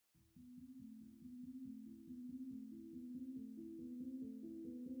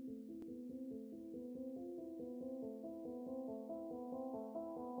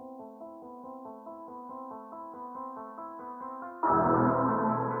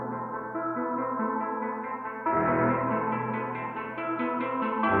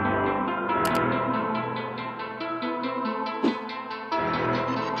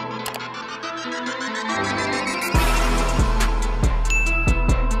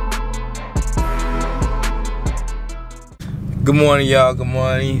Good morning, y'all. Good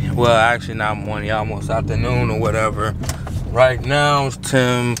morning. Well, actually not morning, almost afternoon or whatever. Right now it's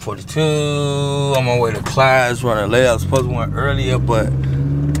 10:42. I'm on my way to class, running late. I was supposed to went earlier, but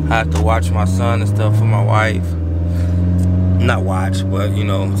I have to watch my son and stuff for my wife. Not watch, but you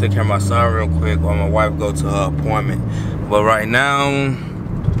know, take care of my son real quick while my wife go to her appointment. But right now,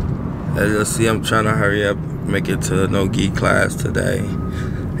 as you'll see, I'm trying to hurry up, make it to no gi class today.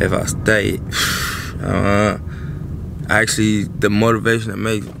 If I stay, actually, the motivation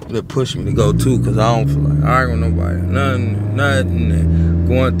that pushed me to go too, cause I don't feel like arguing with nobody, nothing,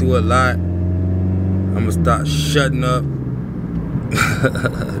 going through a lot. I'm gonna start shutting up.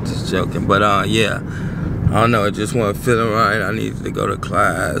 Just joking, but yeah, I don't know. I just wasn't feeling right. I needed to go to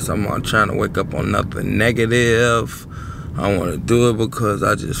class. I'm trying to wake up on nothing negative. I want to do it because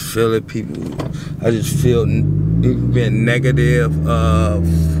I just feel it. I just feel being negative of.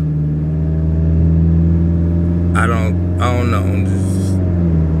 I don't know.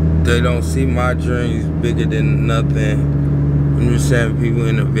 They don't see my dreams bigger than nothing. I'm just saying, people,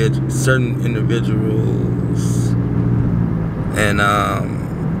 certain individuals, and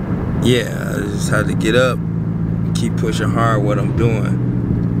yeah, I just had to get up, keep pushing hard what I'm doing,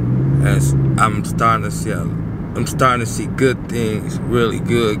 and I'm starting to see good things, really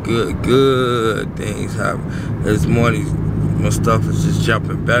good things happen. There's more. My stuff is just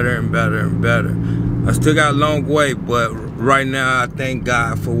jumping better and better and better. I still got a long way, but right now I thank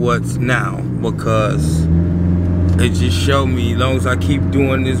God for what's now, because it just showed me, as long as I keep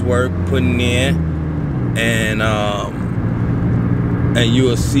doing this work, putting in, and you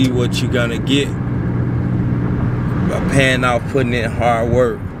will see what you're gonna get by paying off, putting in hard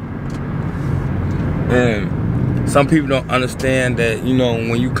work. And some people don't understand that, you know,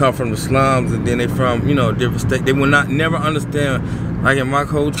 when you come from the slums and then they from, you know, different states, they will never understand. Like in my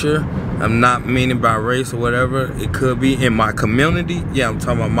culture, I'm not meaning by race or whatever, it could be in my community. Yeah, I'm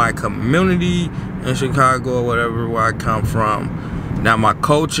talking about my community in Chicago or whatever, where I come from. Now my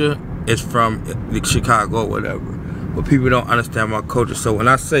culture is from Chicago or whatever, but people don't understand my culture. So when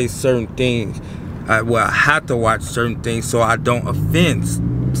I say certain things, I have to watch certain things so I don't offend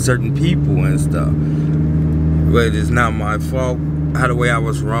certain people and stuff. But it's not my fault how the way I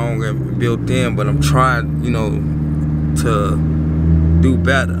was wrong and built in, but I'm trying, you know, to do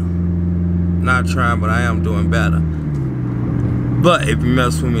better. Not trying, but I am doing better. But if you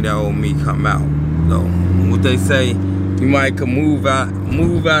mess with me, that old me come out. So what they say, you might could move out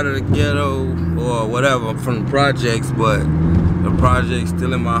of the ghetto or whatever from the projects, but the project's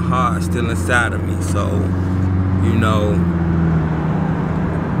still in my heart, still inside of me. So, you know,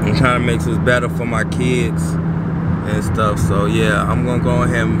 I'm trying to make this better for my kids and stuff. So yeah, I'm gonna go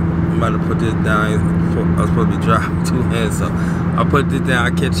ahead and I'm about to put this down. I was supposed to be driving 2 hands, so I'll put this down.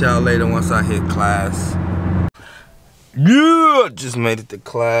 I'll catch y'all later once I hit class. Yeah, just made it to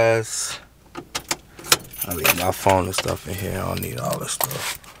class. I leave my phone and stuff in here. I don't need all this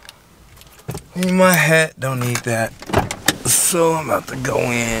stuff. Need my hat, don't need that. So I'm about to go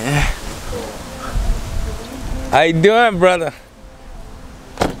in. How you doing, brother?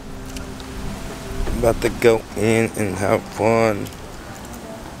 About to go in and have fun.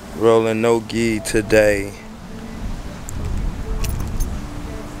 Rolling no gi today.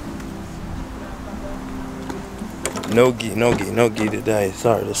 No gi today.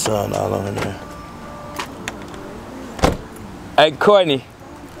 Sorry, the sun all on there. Hey, Courtney,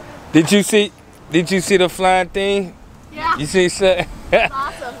 did you see the flying thing? Yeah. You see something? That's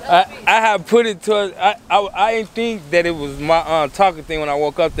awesome. I had put it towards. I didn't think that it was my talking thing when I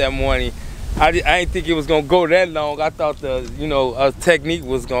woke up that morning. I didn't think it was gonna go that long. I thought the technique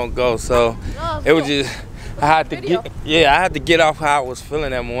was gonna go. So it was just I had to get off how I was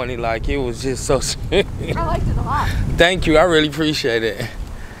feeling that morning. Like it was just so. I liked it a lot. Thank you. I really appreciate it.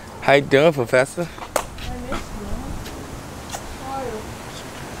 How you doing, Professor? I miss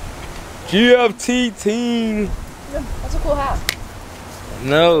you. GFT team. Yeah, that's a cool hat.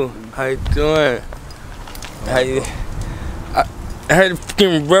 No, how you doing? How you? I heard the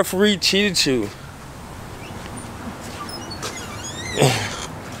fucking referee cheated you.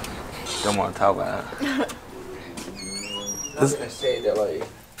 Don't want to talk about it. I was gonna say that, like,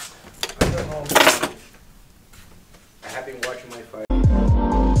 I have been watching my fight.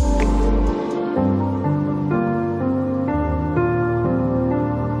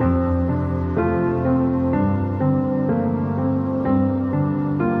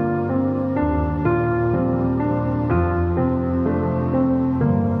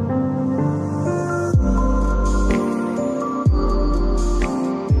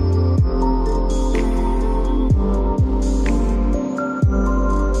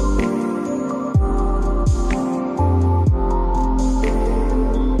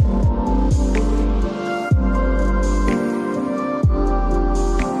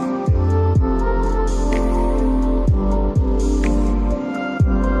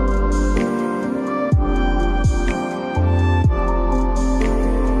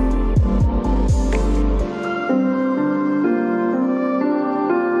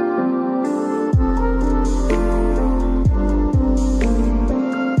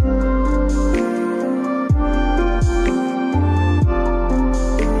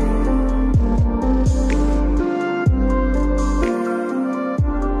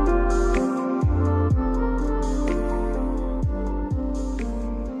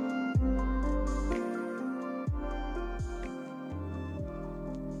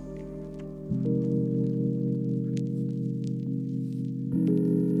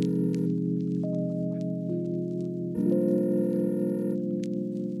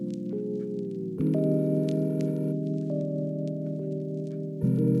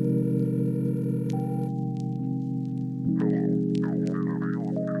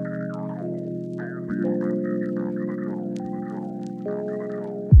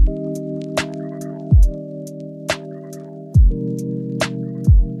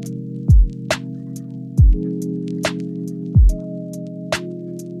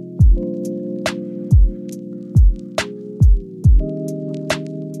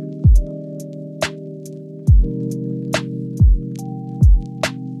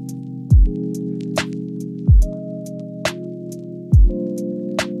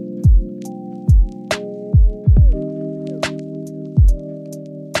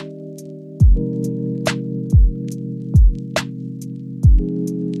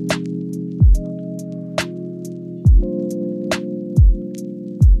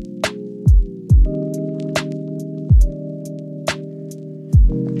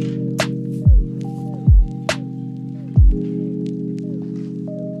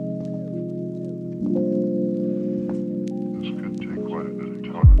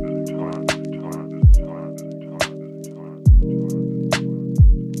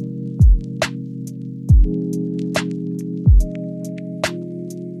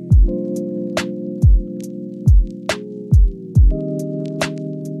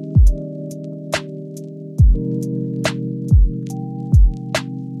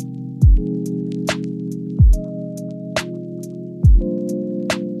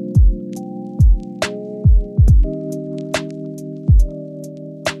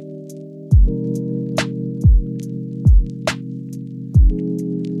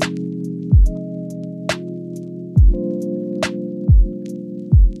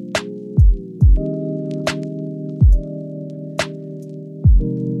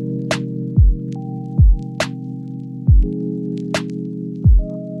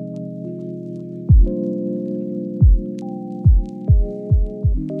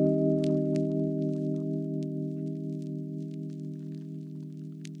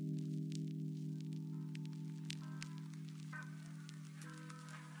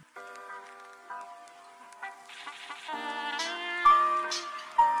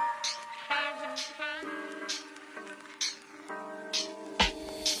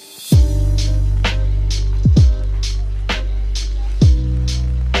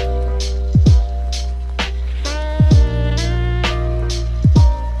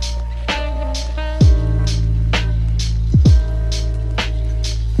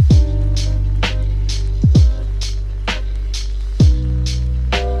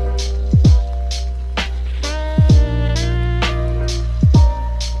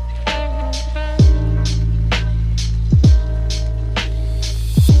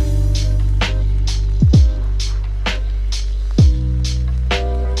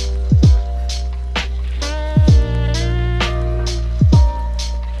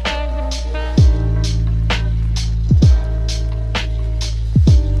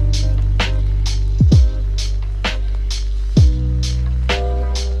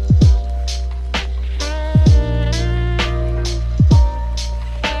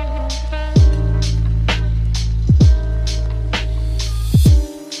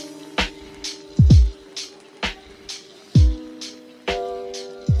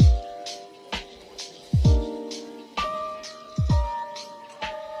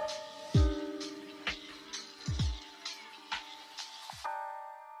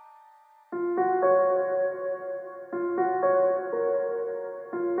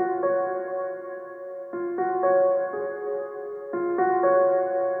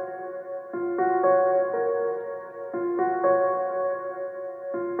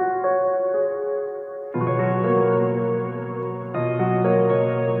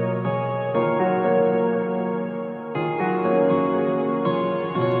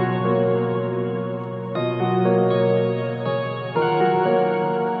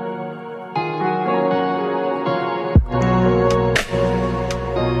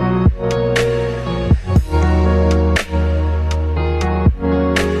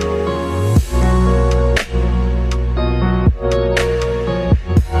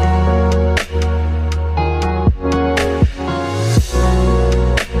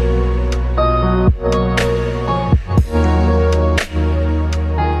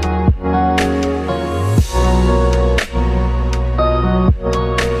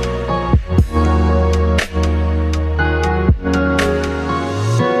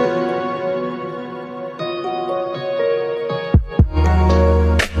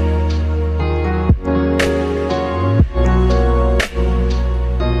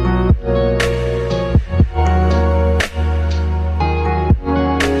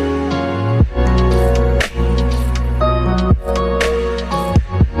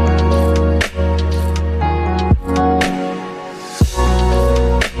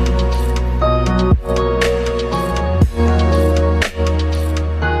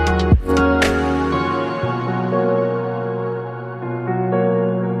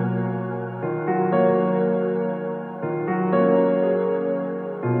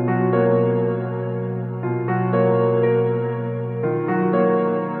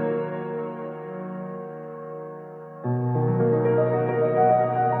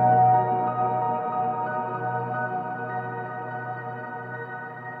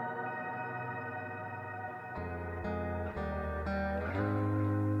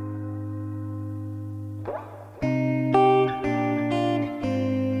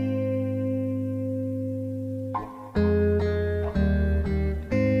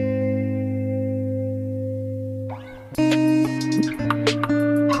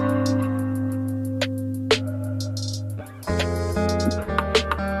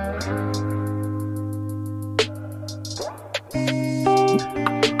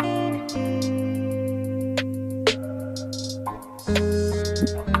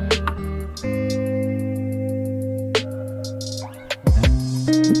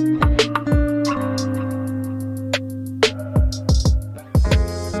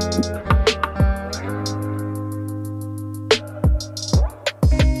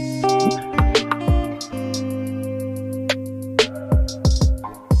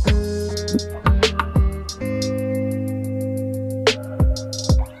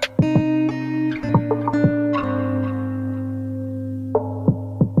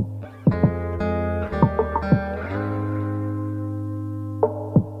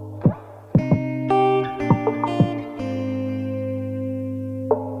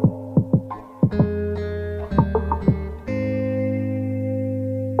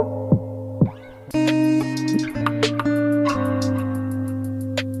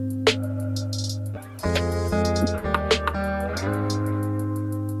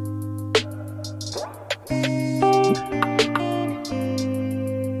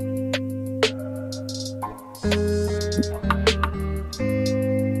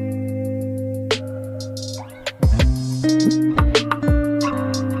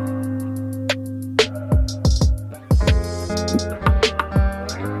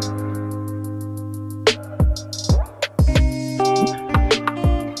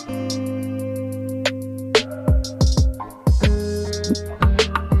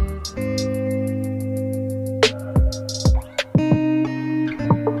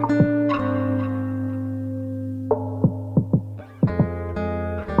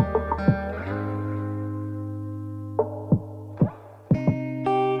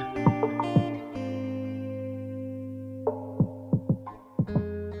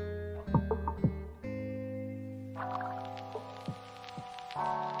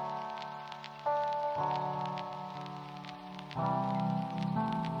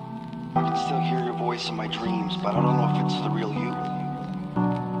 voice in my dreams, but I don't know if it's the real you.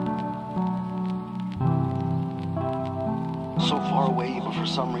 So far away, but for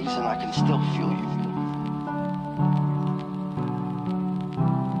some reason I can still feel you.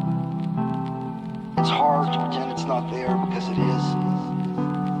 It's hard to pretend it's not there because it is.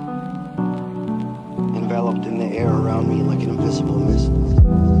 Enveloped in the air around me like an invisible mist.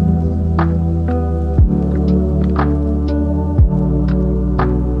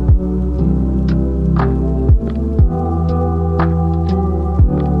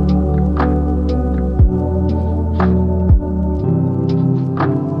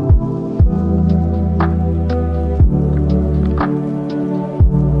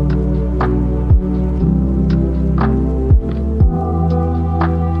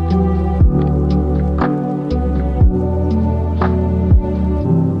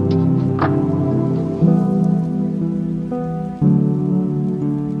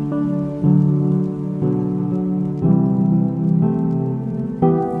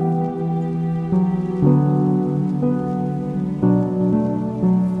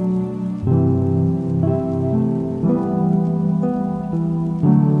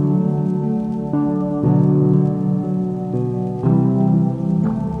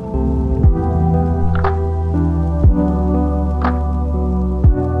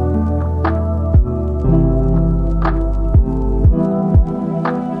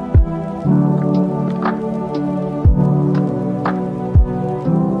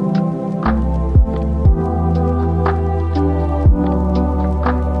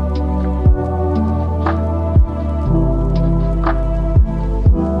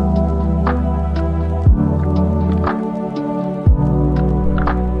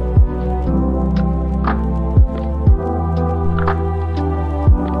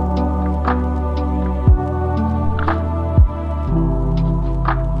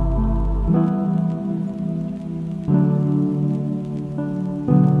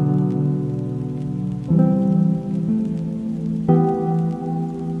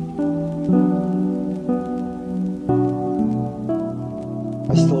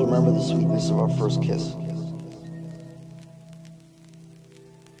 I still remember the sweetness of our first kiss.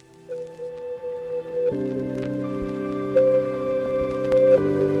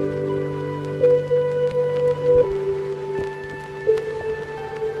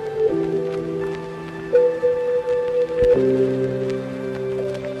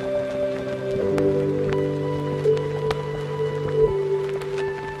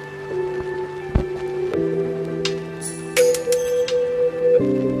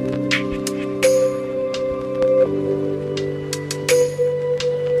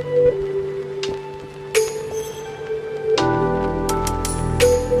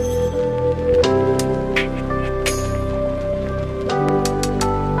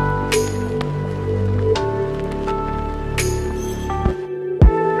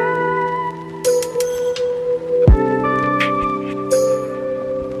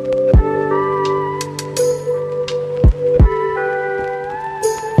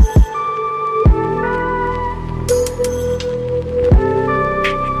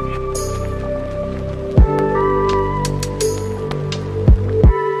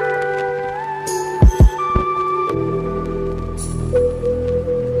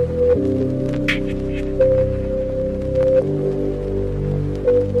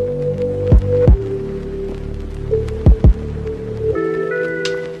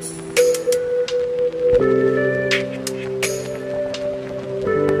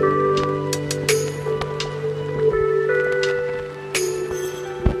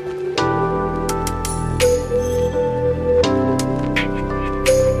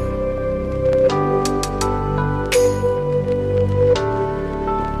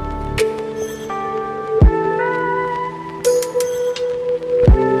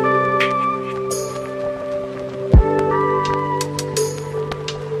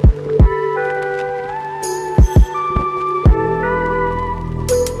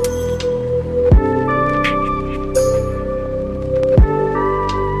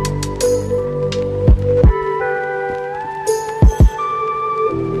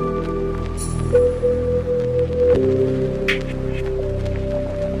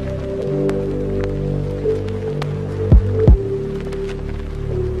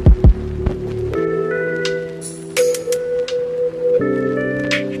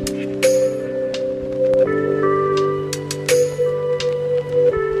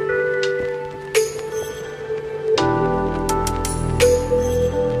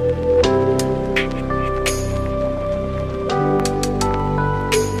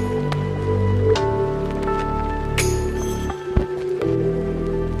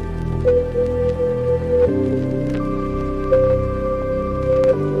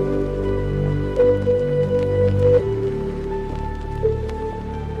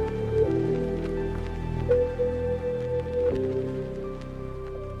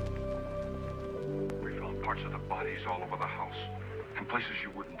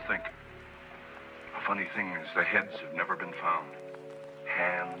 think. A funny thing is the heads have never been found.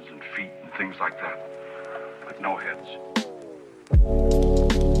 Hands and feet and things like that. But no heads.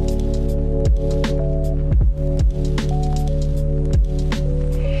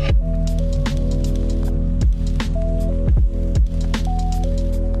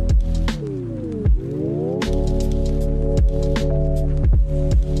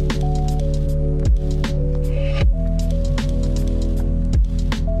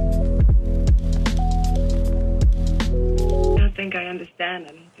 I understand. I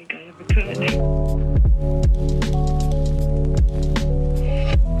don't think I ever could.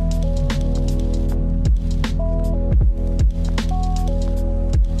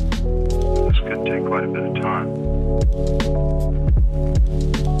 This could take quite a bit of time.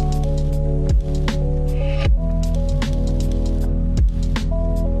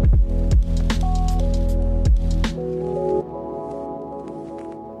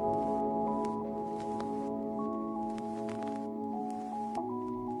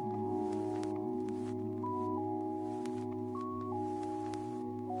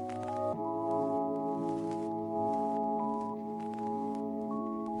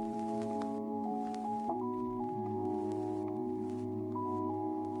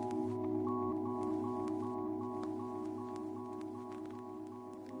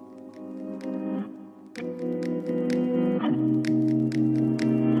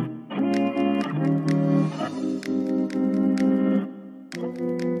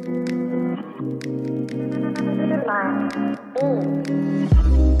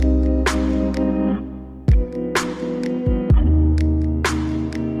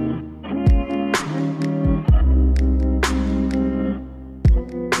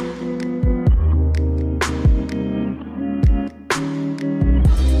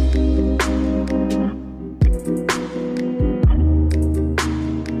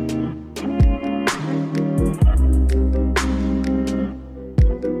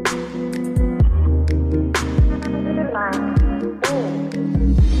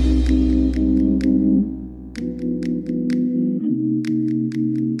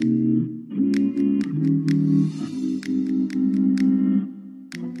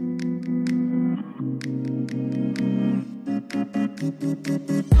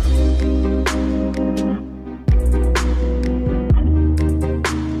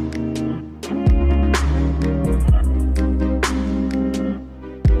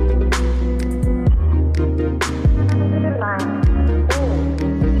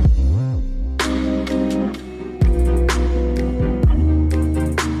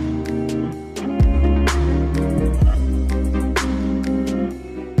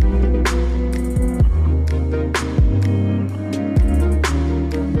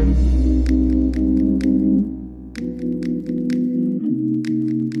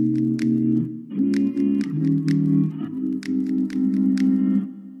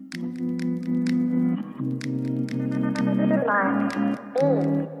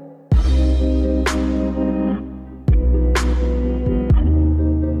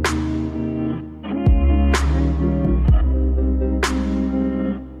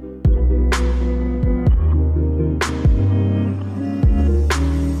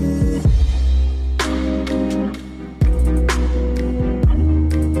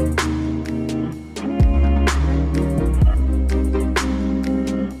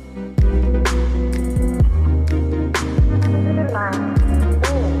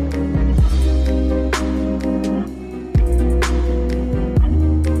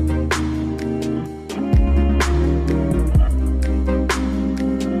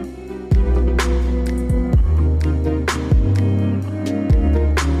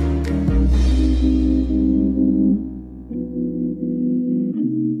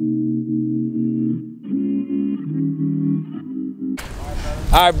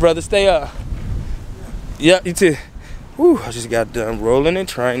 All right, brother, stay up. Yep, you too. Whew, I just got done rolling and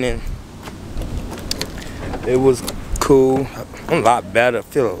training. It was cool. I'm a lot better,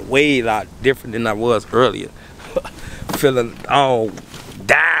 feeling way a lot different than I was earlier. Feeling all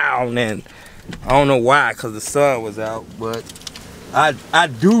down, and I don't know why, because the sun was out, but I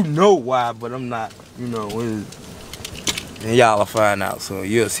do know why, but I'm not, you know, and y'all will find out, so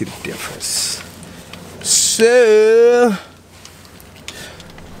you'll see the difference. So,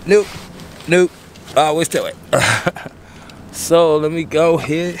 nope, I always tell it. So let me go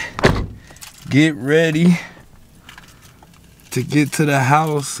ahead, get ready to get to the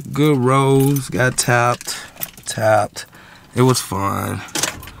house. Good rolls, got tapped. It was fun,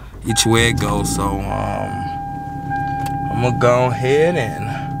 each way it goes. So I'm gonna go ahead and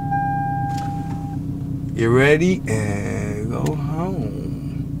get ready and go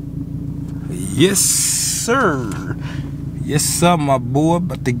home. Yes, sir. Yes, sir, my boy.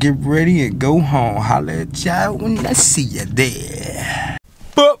 About to get ready and go home. Holla at y'all when I see you there.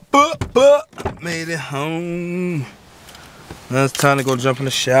 Made it home. Now it's time to go jump in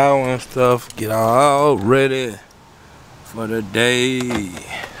the shower and stuff. Get all ready for the day. Get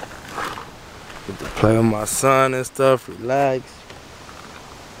to play with my son and stuff. Relax.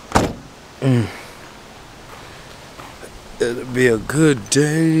 It'll be a good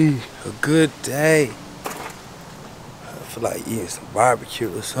day. A good day. I feel like eating some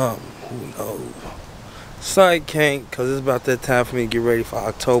barbecue or something. Who knows? So I can't, because it's about that time for me to get ready for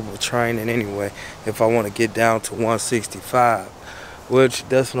October training anyway. If I want to get down to 165. Which,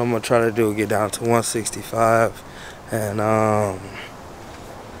 that's what I'm going to try to do. Get down to 165. And,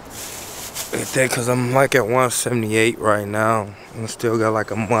 because I'm like at 178 right now. I still got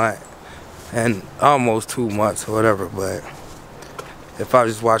like a month. And almost 2 months or whatever. But if I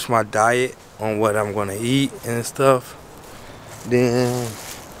just watch my diet on what I'm going to eat and stuff, then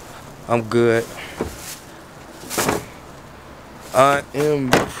I'm good. I am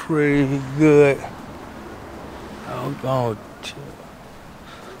pretty good. I'm going to.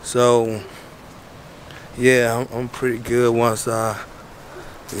 So, yeah, I'm pretty good once I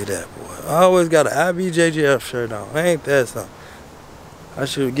look at that boy. I always got an IBJJF shirt on. Ain't that something? I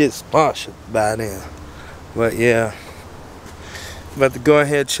should get sponsored by then. But yeah, about to go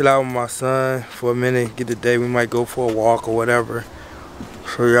ahead and chill out with my son for a minute. Get the day. We might go for a walk or whatever.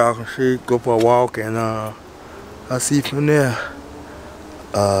 So y'all can see, go for a walk, and I'll see you from there.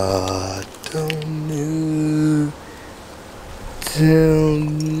 Don't know.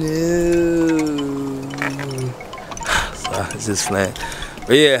 So it's just playing.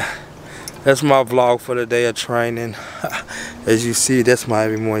 But yeah, that's my vlog for the day of training. As you see, that's my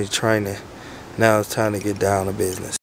every morning training. Now it's time to get down to business.